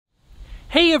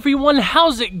Hey everyone,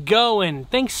 how's it going?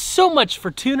 Thanks so much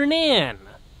for tuning in.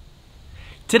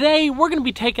 Today we're going to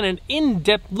be taking an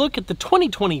in-depth look at the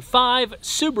 2025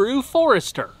 Subaru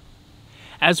Forester.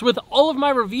 As with all of my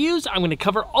reviews, I'm going to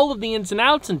cover all of the ins and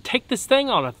outs and take this thing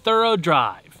on a thorough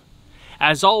drive.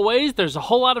 As always, there's a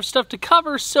whole lot of stuff to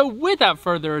cover, so without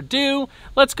further ado,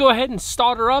 let's go ahead and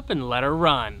start her up and let her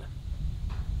run.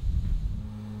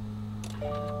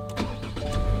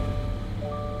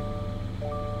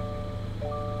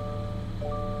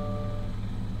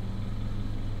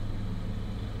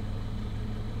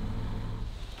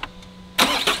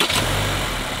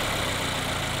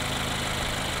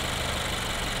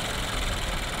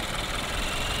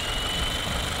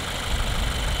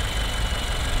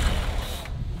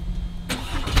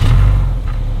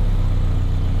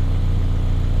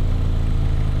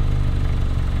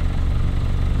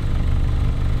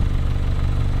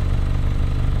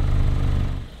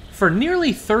 For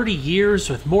nearly 30 years,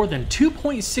 with more than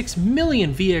 2.6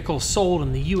 million vehicles sold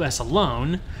in the US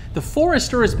alone, the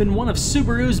Forester has been one of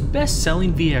Subaru's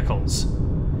best-selling vehicles.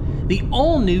 The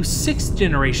all-new 6th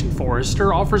generation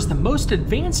Forester offers the most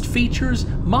advanced features,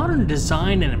 modern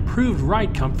design, and improved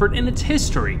ride comfort in its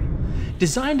history,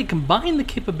 designed to combine the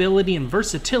capability and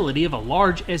versatility of a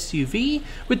large SUV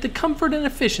with the comfort and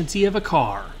efficiency of a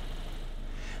car.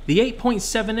 The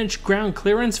 8.7-inch ground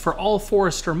clearance for all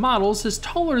Forester models is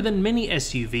taller than many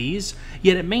SUVs,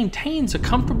 yet it maintains a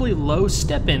comfortably low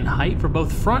step-in height for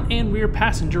both front and rear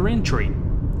passenger entry.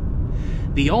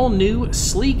 The all-new,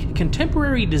 sleek,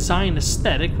 contemporary design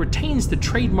aesthetic retains the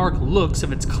trademark looks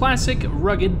of its classic,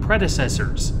 rugged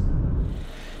predecessors.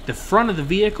 The front of the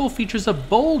vehicle features a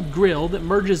bold grille that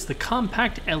merges the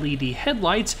compact LED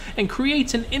headlights and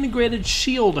creates an integrated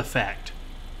shield effect.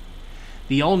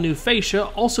 The all-new fascia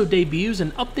also debuts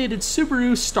an updated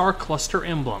Subaru Star Cluster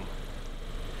emblem.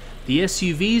 The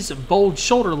SUV's bold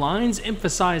shoulder lines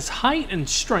emphasize height and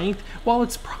strength, while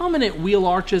its prominent wheel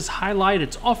arches highlight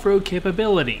its off-road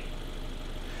capability.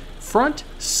 Front,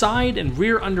 side, and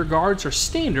rear underguards are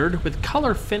standard, with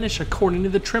color finish according to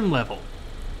the trim level.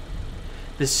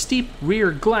 The steep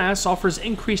rear glass offers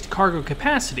increased cargo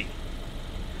capacity.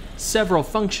 Several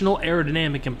functional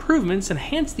aerodynamic improvements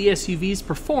enhance the SUV's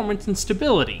performance and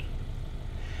stability.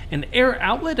 An air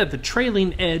outlet at the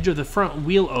trailing edge of the front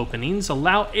wheel openings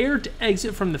allow air to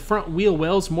exit from the front wheel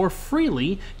wells more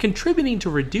freely, contributing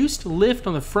to reduced lift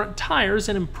on the front tires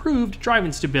and improved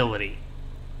driving stability.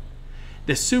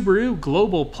 The Subaru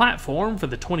Global platform for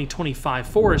the 2025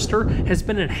 Forester has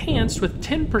been enhanced with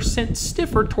 10%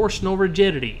 stiffer torsional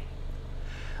rigidity.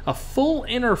 A full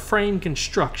inner frame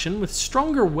construction with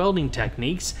stronger welding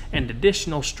techniques and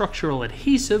additional structural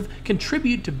adhesive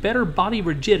contribute to better body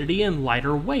rigidity and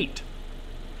lighter weight.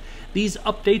 These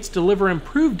updates deliver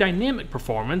improved dynamic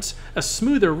performance, a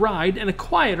smoother ride, and a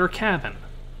quieter cabin.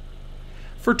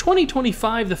 For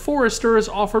 2025, the Forester is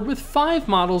offered with 5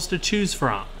 models to choose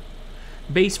from.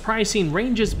 Base pricing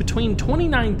ranges between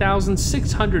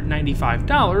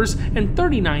 $29,695 and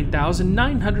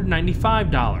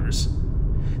 $39,995.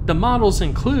 The models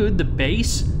include the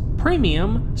Base,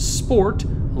 Premium, Sport,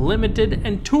 Limited,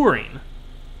 and Touring.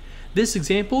 This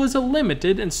example is a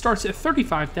Limited and starts at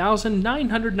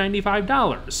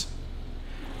 $35,995.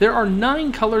 There are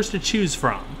 9 colors to choose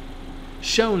from.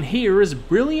 Shown here is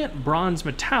Brilliant Bronze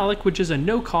Metallic, which is a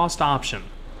no-cost option.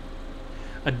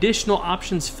 Additional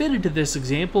options fitted to this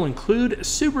example include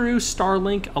Subaru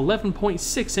Starlink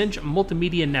 11.6-inch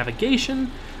multimedia navigation,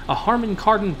 a Harman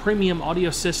Kardon premium audio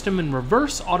system, and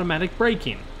reverse automatic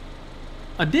braking.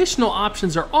 Additional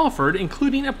options are offered,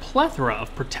 including a plethora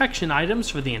of protection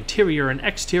items for the interior and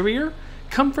exterior,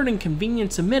 comfort and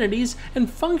convenience amenities, and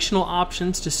functional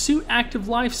options to suit active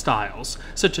lifestyles,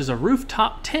 such as a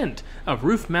rooftop tent, a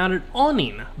roof-mounted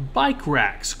awning, bike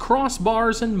racks,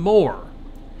 crossbars, and more.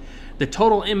 The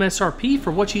total MSRP for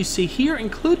what you see here,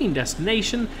 including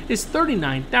destination, is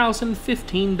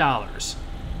 $39,015.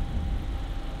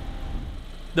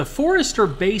 The Forester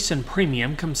Base and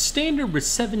Premium comes standard with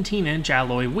 17-inch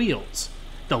alloy wheels.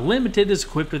 The Limited is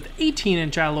equipped with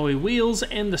 18-inch alloy wheels,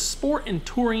 and the Sport and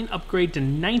Touring upgrade to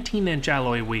 19-inch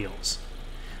alloy wheels.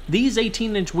 These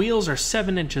 18-inch wheels are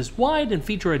 7 inches wide and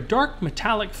feature a dark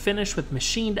metallic finish with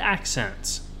machined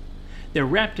accents. They're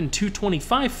wrapped in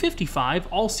 225/55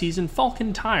 all-season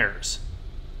Falcon tires.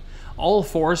 All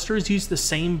Foresters use the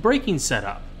same braking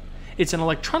setup. It's an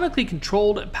electronically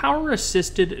controlled,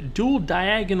 power-assisted, dual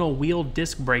diagonal wheel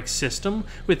disc brake system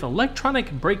with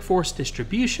electronic brake force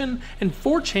distribution and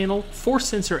 4-channel,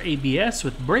 4-sensor ABS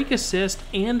with brake assist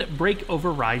and brake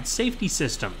override safety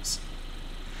systems.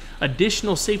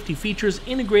 Additional safety features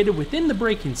integrated within the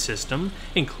braking system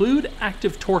include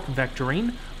active torque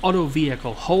vectoring, auto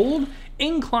vehicle hold,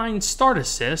 incline start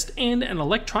assist, and an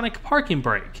electronic parking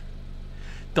brake.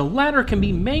 The latter can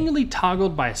be manually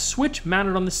toggled by a switch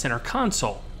mounted on the center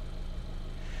console.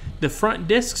 The front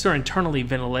discs are internally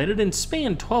ventilated and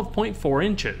span 12.4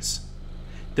 inches.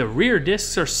 The rear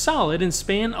discs are solid and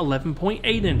span 11.8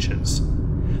 inches.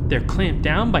 They're clamped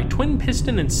down by twin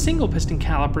piston and single piston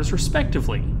calipers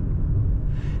respectively.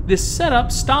 This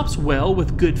setup stops well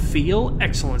with good feel,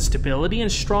 excellent stability,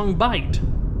 and strong bite.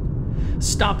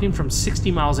 Stopping from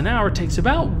 60 miles an hour takes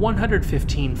about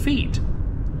 115 feet.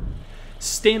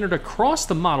 Standard across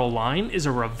the model line is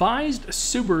a revised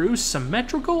Subaru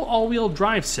symmetrical all-wheel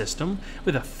drive system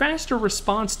with a faster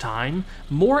response time,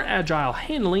 more agile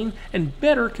handling, and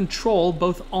better control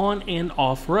both on and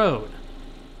off-road.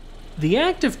 The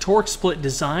active torque split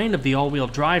design of the all-wheel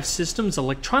drive system's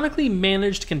electronically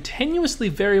managed continuously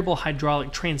variable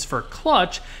hydraulic transfer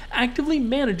clutch actively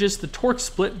manages the torque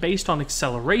split based on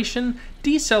acceleration,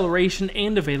 deceleration,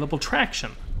 and available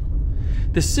traction.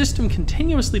 The system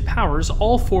continuously powers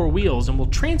all four wheels and will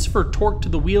transfer torque to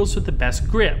the wheels with the best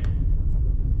grip.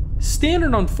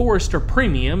 Standard on Forester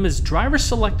Premium is driver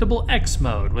selectable X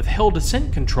mode with hill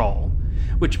descent control,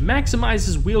 which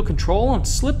maximizes wheel control on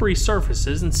slippery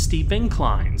surfaces and steep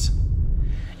inclines.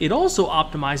 It also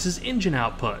optimizes engine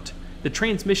output, the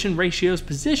transmission ratio's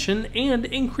position, and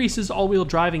increases all-wheel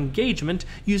drive engagement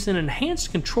using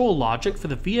enhanced control logic for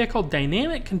the vehicle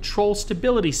dynamic control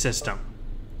stability system.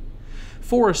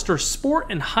 Forester Sport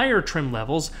and higher trim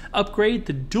levels upgrade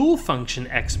the dual function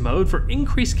X mode for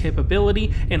increased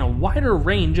capability and a wider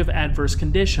range of adverse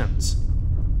conditions.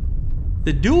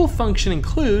 The dual function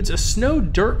includes a snow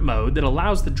dirt mode that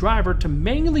allows the driver to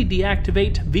manually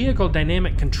deactivate vehicle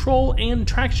dynamic control and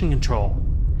traction control,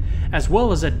 as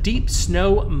well as a deep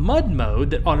snow mud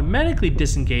mode that automatically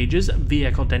disengages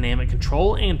vehicle dynamic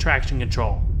control and traction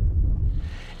control.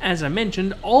 As I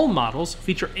mentioned, all models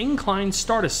feature incline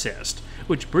start assist,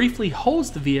 which briefly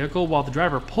holds the vehicle while the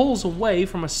driver pulls away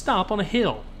from a stop on a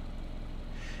hill.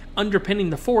 Underpinning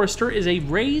the Forester is a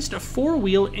raised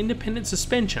four-wheel independent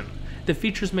suspension that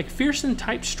features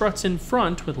McPherson-type struts in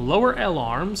front with lower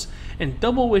L-arms and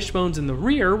double wishbones in the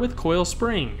rear with coil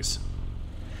springs.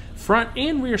 Front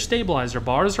and rear stabilizer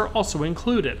bars are also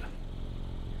included.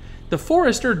 The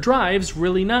Forester drives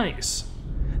really nice.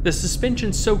 The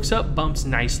suspension soaks up bumps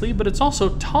nicely, but it's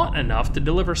also taut enough to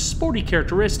deliver sporty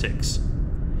characteristics.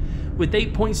 With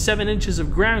 8.7 inches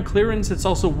of ground clearance, it's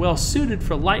also well suited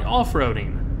for light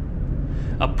off-roading.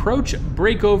 Approach,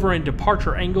 breakover, and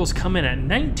departure angles come in at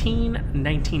 19,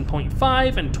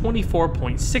 19.5, and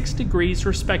 24.6 degrees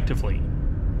respectively.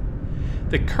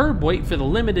 The curb weight for the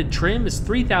limited trim is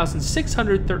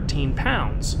 3,613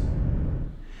 pounds.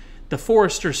 The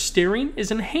Forester steering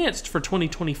is enhanced for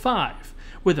 2025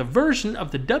 with a version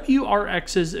of the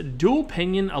WRX's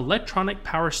dual-pinion electronic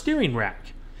power steering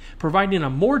rack, providing a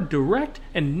more direct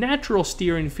and natural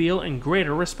steering feel and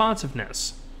greater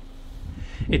responsiveness.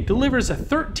 It delivers a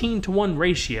 13:1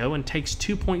 ratio and takes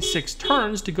 2.6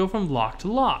 turns to go from lock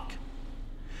to lock.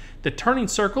 The turning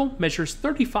circle measures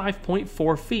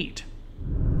 35.4 feet.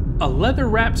 A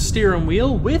leather-wrapped steering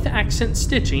wheel with accent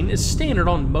stitching is standard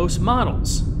on most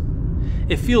models.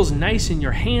 It feels nice in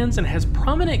your hands and has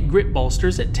prominent grip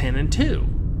bolsters at 10 and 2.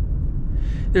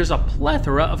 There's a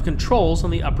plethora of controls on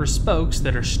the upper spokes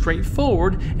that are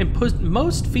straightforward and put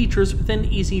most features within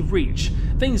easy reach,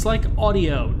 things like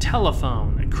audio,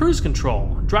 telephone, cruise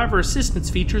control, driver assistance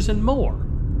features, and more.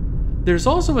 There's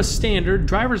also a standard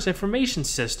driver's information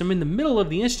system in the middle of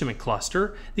the instrument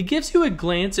cluster that gives you a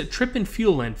glance at trip and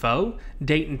fuel info,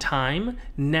 date and time,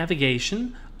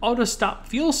 navigation, auto-stop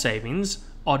fuel savings,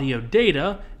 audio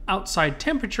data, outside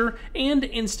temperature, and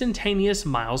instantaneous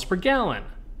miles per gallon.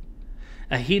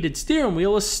 A heated steering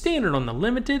wheel is standard on the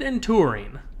Limited and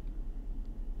Touring.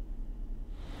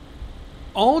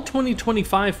 All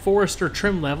 2025 Forester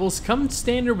trim levels come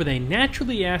standard with a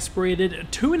naturally aspirated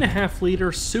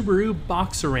 2.5-liter Subaru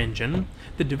Boxer engine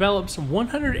that develops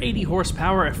 180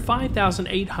 horsepower at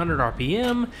 5,800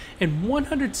 RPM and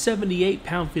 178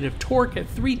 pound-feet of torque at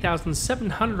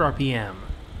 3,700 RPM.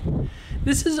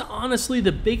 This is honestly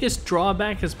the biggest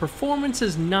drawback, as performance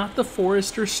is not the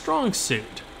Forester's strong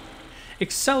suit,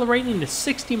 accelerating to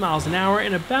 60 miles an hour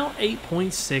in about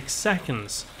 8.6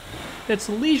 seconds. That's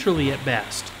leisurely at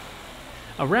best.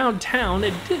 Around town,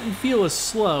 it didn't feel as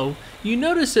slow. You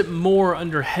notice it more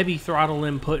under heavy throttle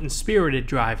input and spirited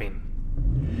driving.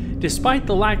 Despite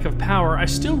the lack of power, I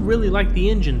still really like the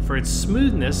engine for its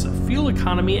smoothness, fuel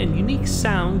economy, and unique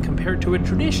sound compared to a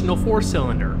traditional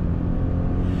 4-cylinder.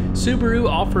 Subaru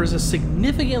offers a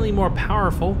significantly more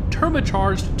powerful,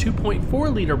 turbocharged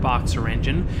 2.4-liter boxer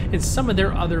engine in some of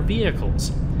their other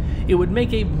vehicles. It would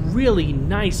make a really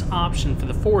nice option for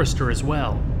the Forester as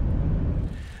well.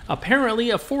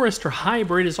 Apparently, a Forester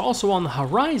hybrid is also on the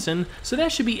horizon, so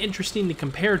that should be interesting to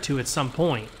compare to at some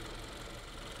point.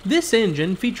 This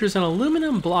engine features an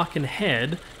aluminum block and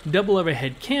head, double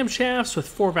overhead camshafts with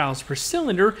 4 valves per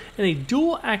cylinder, and a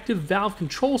dual active valve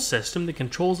control system that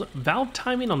controls valve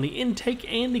timing on the intake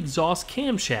and exhaust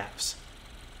camshafts.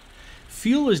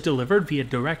 Fuel is delivered via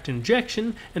direct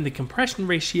injection, and the compression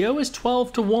ratio is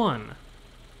 12:1.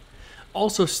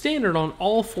 Also standard on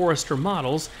all Forester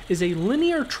models is a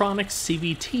Lineartronic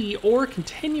CVT or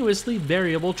continuously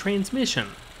variable transmission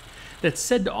that's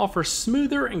said to offer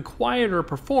smoother and quieter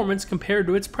performance compared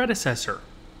to its predecessor.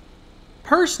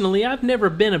 Personally, I've never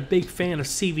been a big fan of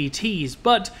CVTs,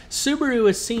 but Subaru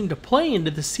has seemed to play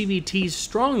into the CVT's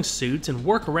strong suits and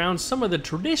work around some of the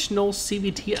traditional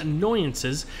CVT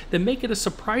annoyances that make it a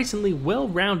surprisingly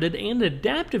well-rounded and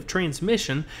adaptive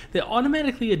transmission that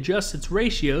automatically adjusts its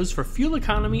ratios for fuel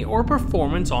economy or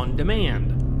performance on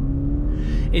demand.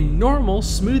 In normal,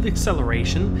 smooth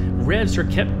acceleration, revs are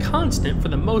kept constant for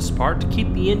the most part to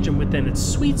keep the engine within its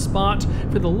sweet spot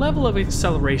for the level of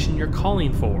acceleration you're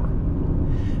calling for.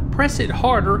 Press it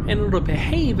harder and it'll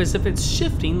behave as if it's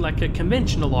shifting like a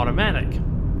conventional automatic.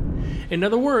 In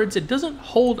other words, it doesn't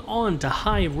hold on to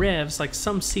high revs like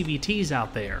some CVTs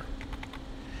out there.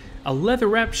 A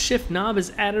leather-wrapped shift knob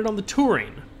is added on the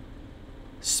Touring.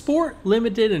 Sport,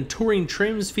 Limited, and Touring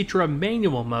trims feature a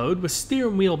manual mode with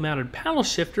steering wheel mounted paddle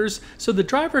shifters so the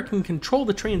driver can control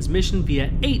the transmission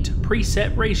via 8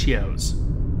 preset ratios.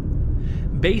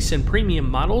 Base and premium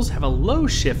models have a low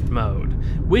shift mode,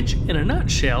 which, in a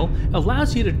nutshell,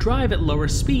 allows you to drive at lower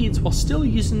speeds while still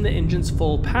using the engine's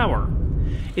full power.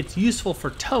 It's useful for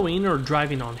towing or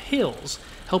driving on hills,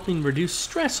 helping reduce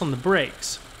stress on the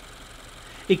brakes.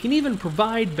 It can even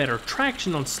provide better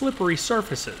traction on slippery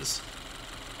surfaces.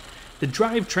 The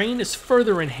drivetrain is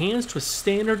further enhanced with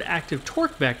standard active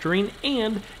torque vectoring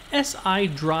and SI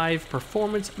Drive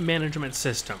performance management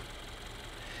system.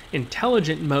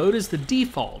 Intelligent mode is the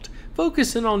default,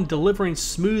 focusing on delivering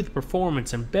smooth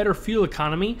performance and better fuel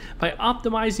economy by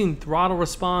optimizing throttle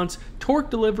response, torque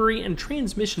delivery, and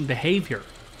transmission behavior.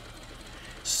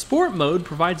 Sport mode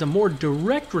provides a more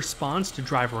direct response to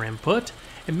driver input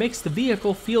and makes the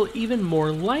vehicle feel even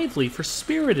more lively for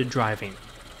spirited driving.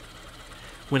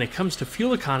 When it comes to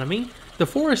fuel economy, the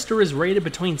Forester is rated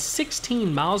between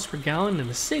 16 miles per gallon in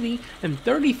the city and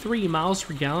 33 miles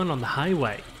per gallon on the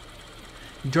highway.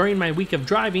 During my week of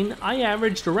driving, I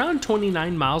averaged around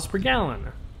 29 miles per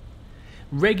gallon.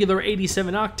 Regular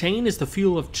 87 octane is the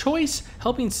fuel of choice,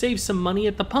 helping save some money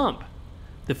at the pump.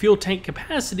 The fuel tank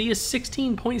capacity is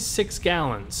 16.6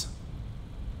 gallons.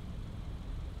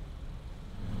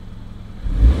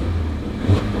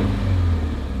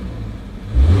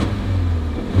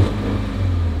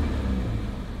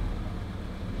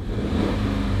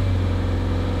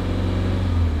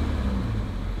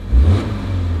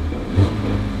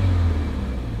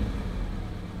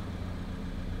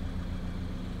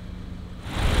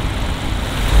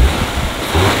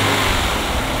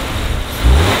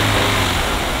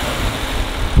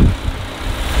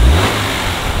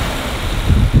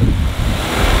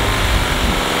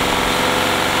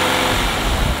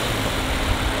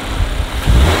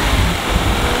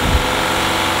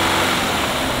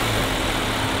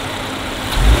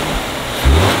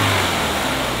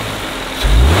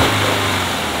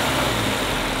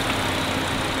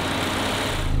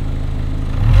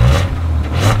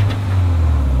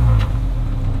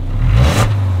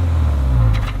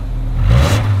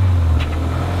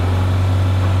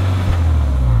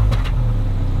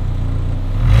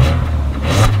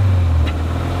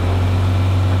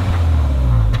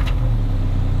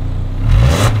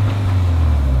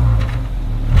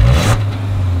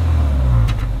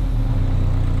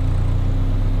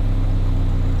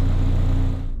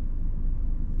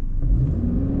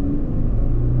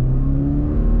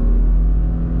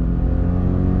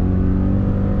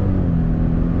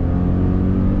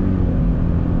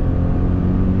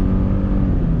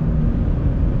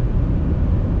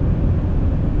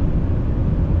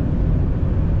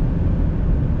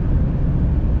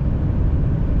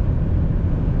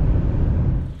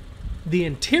 The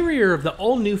interior of the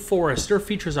all-new Forester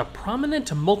features a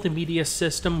prominent multimedia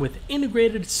system with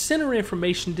integrated center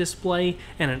information display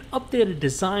and an updated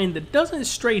design that doesn't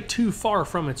stray too far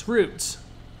from its roots.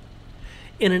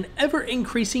 In an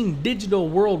ever-increasing digital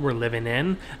world we're living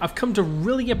in, I've come to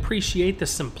really appreciate the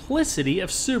simplicity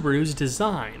of Subaru's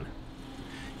design.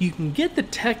 You can get the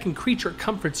tech and creature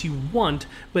comforts you want,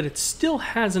 but it still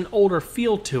has an older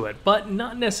feel to it, but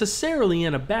not necessarily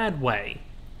in a bad way.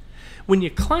 When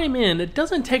you climb in, it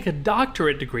doesn't take a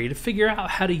doctorate degree to figure out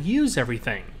how to use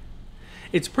everything.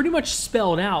 It's pretty much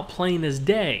spelled out plain as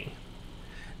day.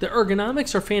 The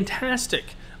ergonomics are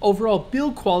fantastic. Overall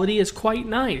build quality is quite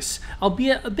nice,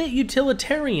 albeit a bit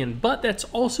utilitarian, but that's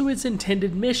also its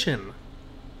intended mission.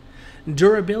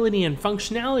 Durability and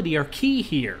functionality are key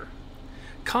here.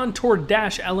 Contoured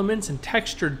dash elements and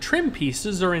textured trim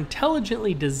pieces are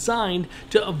intelligently designed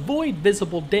to avoid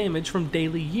visible damage from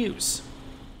daily use.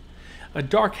 A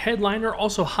dark headliner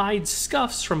also hides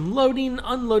scuffs from loading,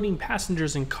 unloading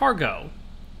passengers and cargo.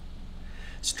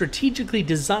 Strategically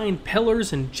designed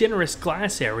pillars and generous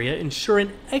glass area ensure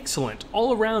an excellent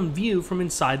all-around view from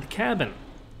inside the cabin.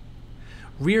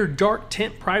 Rear dark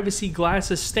tint privacy glass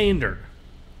is standard.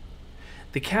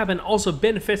 The cabin also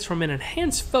benefits from an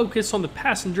enhanced focus on the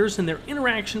passengers and their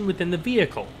interaction within the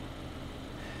vehicle.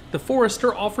 The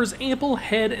Forester offers ample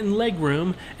head and leg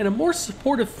room, and a more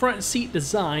supportive front seat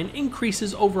design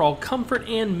increases overall comfort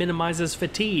and minimizes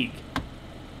fatigue.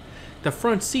 The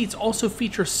front seats also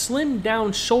feature slimmed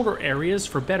down shoulder areas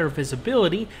for better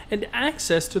visibility and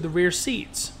access to the rear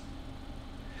seats.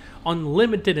 On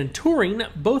Limited and Touring,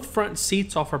 both front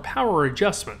seats offer power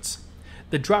adjustments.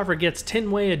 The driver gets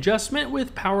 10-way adjustment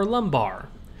with power lumbar.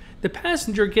 The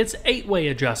passenger gets 8-way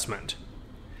adjustment.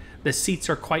 The seats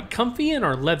are quite comfy and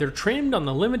are leather trimmed on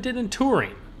the Limited and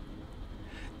Touring.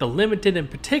 The Limited in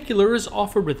particular is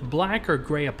offered with black or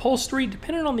gray upholstery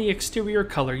depending on the exterior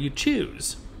color you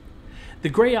choose. The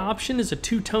gray option is a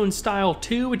two-tone style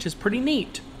too, which is pretty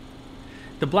neat.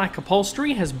 The black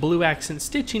upholstery has blue accent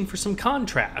stitching for some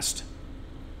contrast.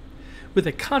 With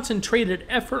a concentrated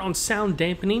effort on sound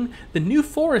dampening, the new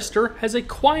Forester has a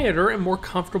quieter and more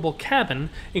comfortable cabin,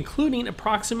 including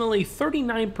approximately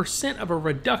 39% of a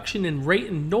reduction in rate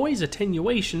and noise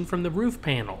attenuation from the roof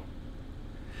panel.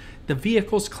 The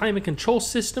vehicle's climate control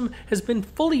system has been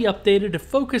fully updated to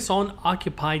focus on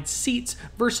occupied seats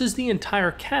versus the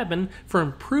entire cabin for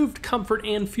improved comfort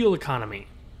and fuel economy.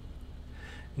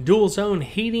 Dual-zone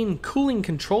heating and cooling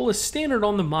control is standard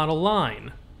on the model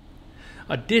line.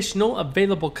 Additional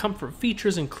available comfort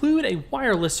features include a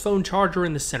wireless phone charger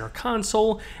in the center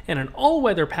console and an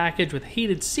all-weather package with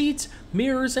heated seats,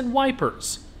 mirrors, and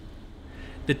wipers.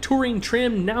 The Touring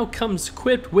trim now comes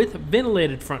equipped with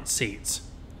ventilated front seats.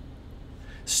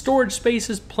 Storage space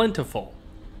is plentiful.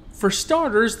 For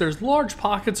starters, there's large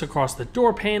pockets across the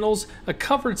door panels, a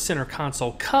covered center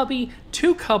console cubby,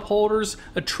 2 cup holders,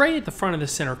 a tray at the front of the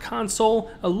center console,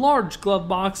 a large glove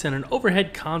box, and an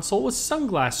overhead console with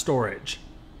sunglass storage.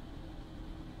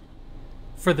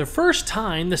 For the first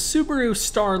time, the Subaru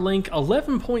Starlink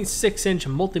 11.6-inch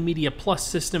Multimedia Plus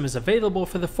system is available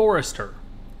for the Forester.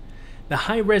 The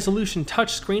high-resolution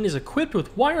touchscreen is equipped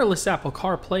with wireless Apple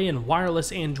CarPlay and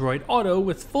wireless Android Auto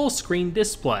with full-screen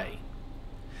display.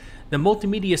 The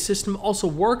multimedia system also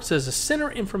works as a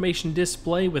center information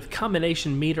display with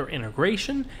combination meter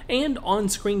integration and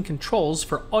on-screen controls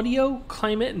for audio,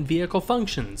 climate, and vehicle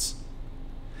functions.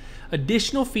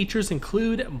 Additional features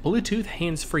include Bluetooth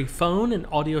hands-free phone and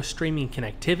audio streaming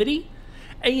connectivity,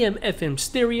 AM/FM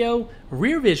stereo,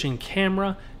 rear vision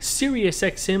camera,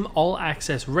 SiriusXM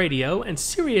all-access radio and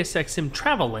SiriusXM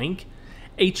Travel Link,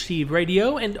 HD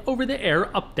radio, and over-the-air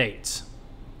updates.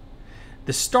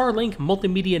 The Starlink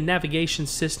multimedia navigation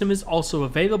system is also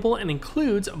available and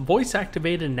includes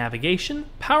voice-activated navigation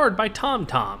powered by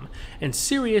TomTom and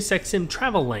SiriusXM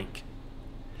Travel Link.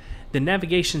 The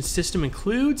navigation system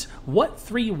includes What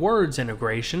 3 Words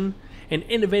integration, an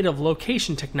innovative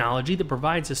location technology that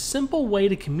provides a simple way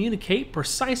to communicate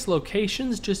precise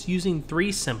locations just using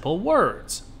 3 simple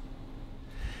words.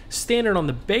 Standard on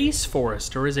the base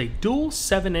Forester is a dual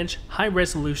 7-inch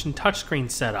high-resolution touchscreen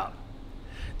setup.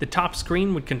 The top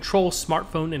screen would control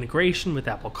smartphone integration with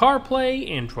Apple CarPlay,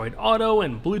 Android Auto,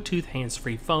 and Bluetooth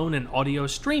hands-free phone and audio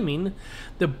streaming.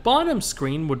 The bottom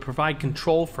screen would provide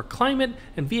control for climate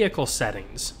and vehicle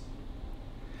settings.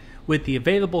 With the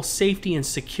available safety and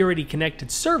security connected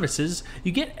services,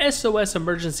 you get SOS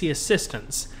emergency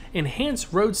assistance,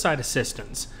 enhanced roadside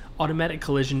assistance, automatic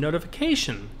collision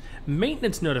notification,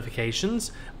 maintenance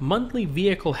notifications, monthly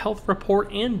vehicle health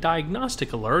report and diagnostic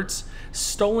alerts,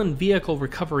 stolen vehicle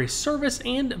recovery service,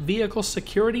 and vehicle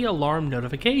security alarm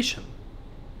notification.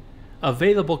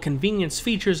 Available convenience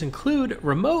features include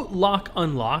remote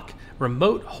lock-unlock,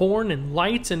 remote horn and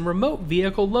lights, and remote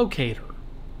vehicle locator.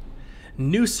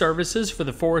 New services for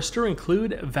the Forester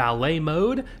include valet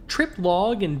mode, trip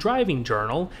log and driving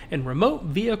journal, and remote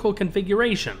vehicle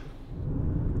configuration.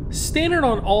 Standard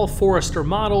on all Forester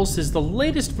models is the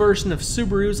latest version of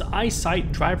Subaru's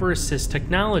EyeSight driver assist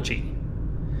technology.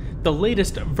 The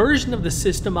latest version of the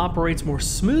system operates more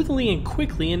smoothly and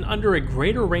quickly and under a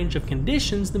greater range of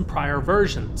conditions than prior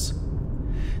versions.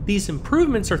 These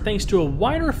improvements are thanks to a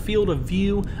wider field of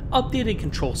view, updated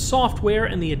control software,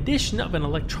 and the addition of an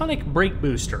electronic brake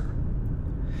booster.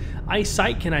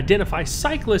 EyeSight can identify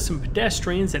cyclists and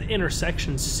pedestrians at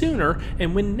intersections sooner,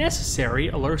 and when necessary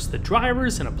alerts the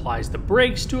drivers and applies the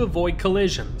brakes to avoid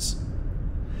collisions.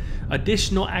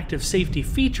 Additional active safety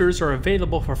features are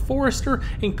available for Forester,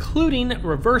 including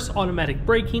reverse automatic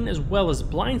braking as well as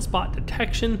blind spot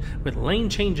detection with lane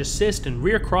change assist and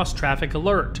rear cross traffic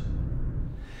alert.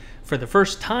 For the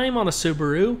first time on a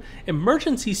Subaru,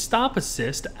 Emergency Stop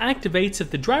Assist activates if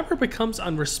the driver becomes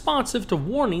unresponsive to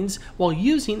warnings while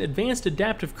using advanced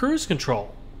adaptive cruise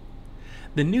control.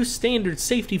 The new standard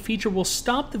safety feature will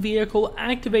stop the vehicle,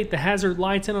 activate the hazard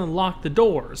lights, and unlock the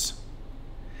doors.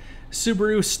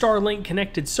 Subaru Starlink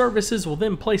connected services will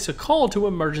then place a call to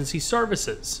emergency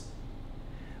services.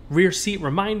 Rear seat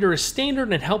reminder is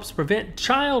standard and helps prevent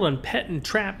child and pet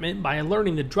entrapment by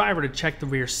alerting the driver to check the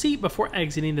rear seat before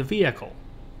exiting the vehicle.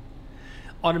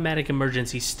 Automatic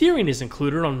emergency steering is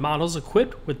included on models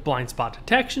equipped with blind spot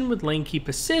detection with lane keep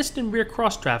assist and rear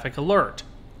cross traffic alert.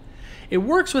 It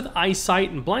works with EyeSight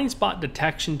and blind spot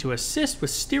detection to assist with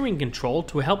steering control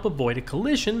to help avoid a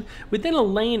collision within a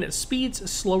lane at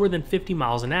speeds slower than 50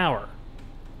 miles an hour.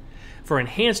 For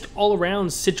enhanced all-around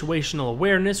situational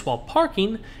awareness while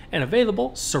parking, an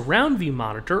available surround view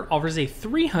monitor offers a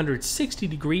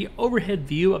 360-degree overhead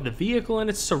view of the vehicle and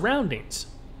its surroundings.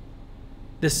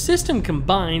 The system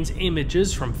combines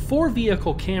images from 4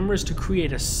 vehicle cameras to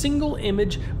create a single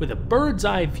image with a bird's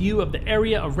eye view of the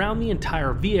area around the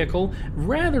entire vehicle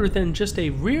rather than just a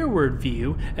rearward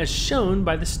view as shown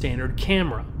by the standard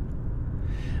camera.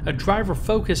 A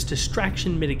driver-focused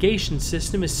distraction mitigation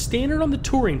system is standard on the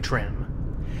Touring trim.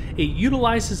 It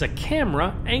utilizes a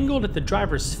camera angled at the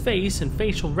driver's face and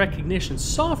facial recognition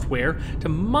software to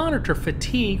monitor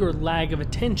fatigue or lag of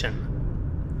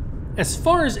attention. As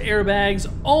far as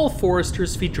airbags, all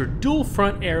Foresters feature dual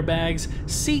front airbags,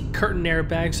 seat curtain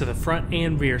airbags for the front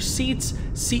and rear seats,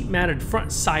 seat-mounted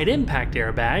front side impact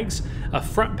airbags, a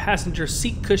front passenger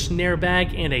seat cushion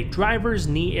airbag, and a driver's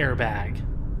knee airbag.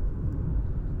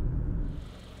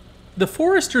 The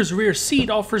Forester's rear seat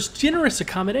offers generous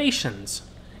accommodations.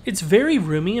 It's very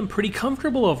roomy and pretty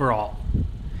comfortable overall.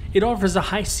 It offers a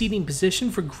high seating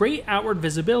position for great outward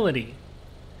visibility.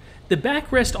 The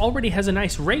backrest already has a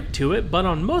nice rake to it, but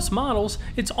on most models,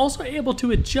 it's also able to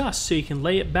adjust so you can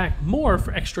lay it back more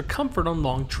for extra comfort on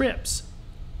long trips.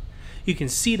 You can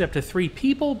seat up to 3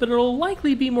 people, but it'll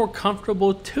likely be more comfortable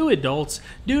with 2 adults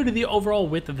due to the overall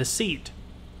width of the seat.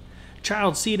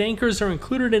 Child seat anchors are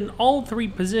included in all 3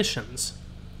 positions.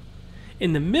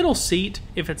 In the middle seat,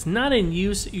 if it's not in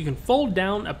use, you can fold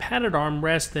down a padded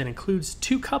armrest that includes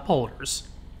 2 cup holders.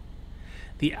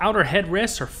 The outer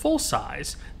headrests are full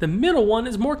size, the middle one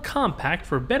is more compact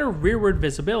for better rearward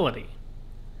visibility.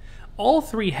 All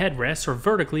 3 headrests are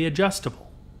vertically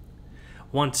adjustable.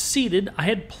 Once seated, I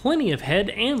had plenty of head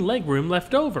and leg room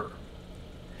left over.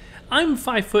 I'm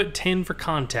 5'10" for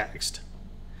context.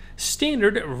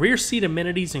 Standard rear seat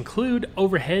amenities include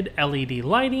overhead LED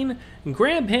lighting,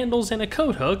 grab handles and a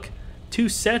coat hook, 2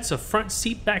 sets of front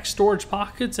seat back storage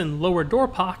pockets and lower door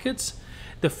pockets.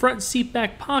 The front seat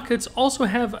back pockets also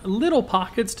have little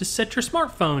pockets to set your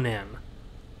smartphone in.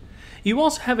 You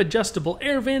also have adjustable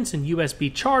air vents and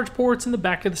USB charge ports in the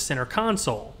back of the center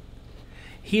console.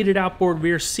 Heated outboard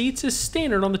rear seats is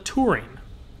standard on the Touring.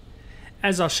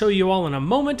 As I'll show you all in a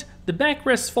moment, the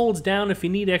backrest folds down if you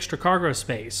need extra cargo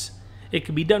space. It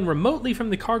can be done remotely from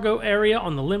the cargo area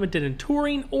on the Limited and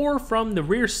Touring or from the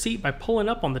rear seat by pulling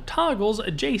up on the toggles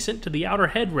adjacent to the outer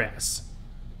headrests.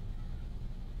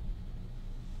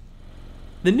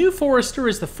 The new Forester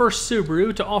is the first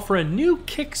Subaru to offer a new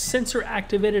kick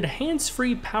sensor-activated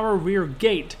hands-free power rear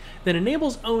gate that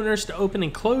enables owners to open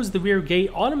and close the rear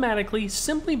gate automatically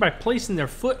simply by placing their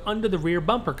foot under the rear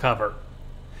bumper cover.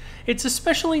 It's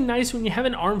especially nice when you have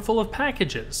an armful of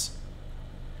packages.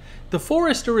 The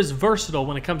Forester is versatile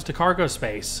when it comes to cargo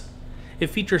space.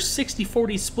 It features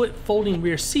 60/40 split folding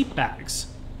rear seat backs.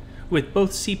 With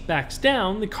both seat backs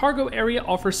down, the cargo area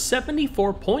offers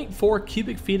 74.4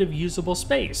 cubic feet of usable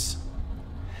space.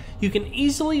 You can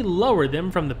easily lower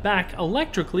them from the back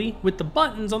electrically with the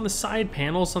buttons on the side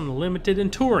panels on the Limited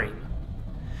and Touring.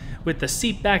 With the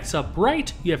seat backs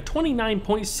upright, you have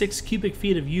 29.6 cubic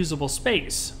feet of usable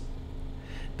space.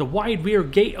 The wide rear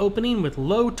gate opening with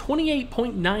low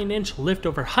 28.9-inch lift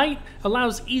over height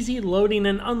allows easy loading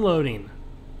and unloading.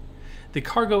 The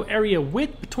cargo area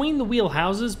width between the wheel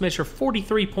houses measure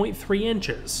 43.3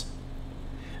 inches.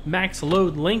 Max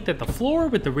load length at the floor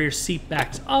with the rear seat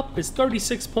backs up is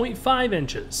 36.5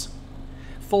 inches.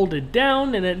 Folded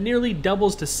down and it nearly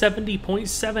doubles to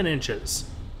 70.7 inches.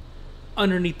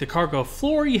 Underneath the cargo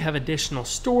floor you have additional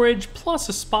storage plus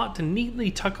a spot to neatly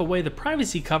tuck away the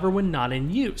privacy cover when not in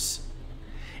use.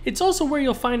 It's also where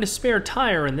you'll find a spare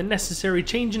tire and the necessary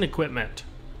changing equipment.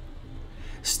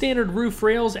 Standard roof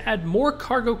rails add more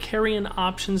cargo carrying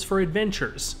options for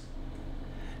adventures.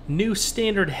 New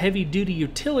standard heavy-duty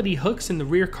utility hooks in the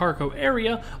rear cargo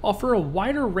area offer a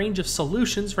wider range of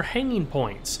solutions for hanging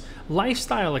points,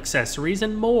 lifestyle accessories,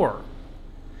 and more.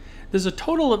 There's a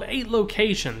total of 8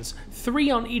 locations,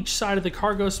 3 on each side of the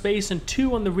cargo space and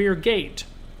 2 on the rear gate.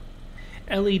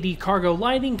 LED cargo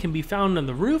lighting can be found on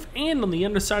the roof and on the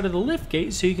underside of the lift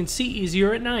gate so you can see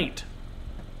easier at night.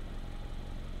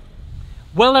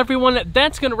 Well everyone,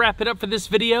 that's going to wrap it up for this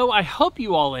video. I hope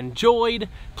you all enjoyed.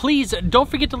 Please don't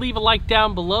forget to leave a like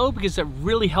down below because it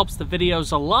really helps the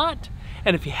videos a lot.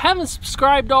 And if you haven't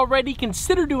subscribed already,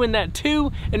 consider doing that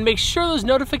too and make sure those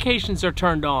notifications are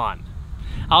turned on.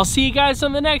 I'll see you guys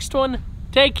on the next one.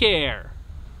 Take care.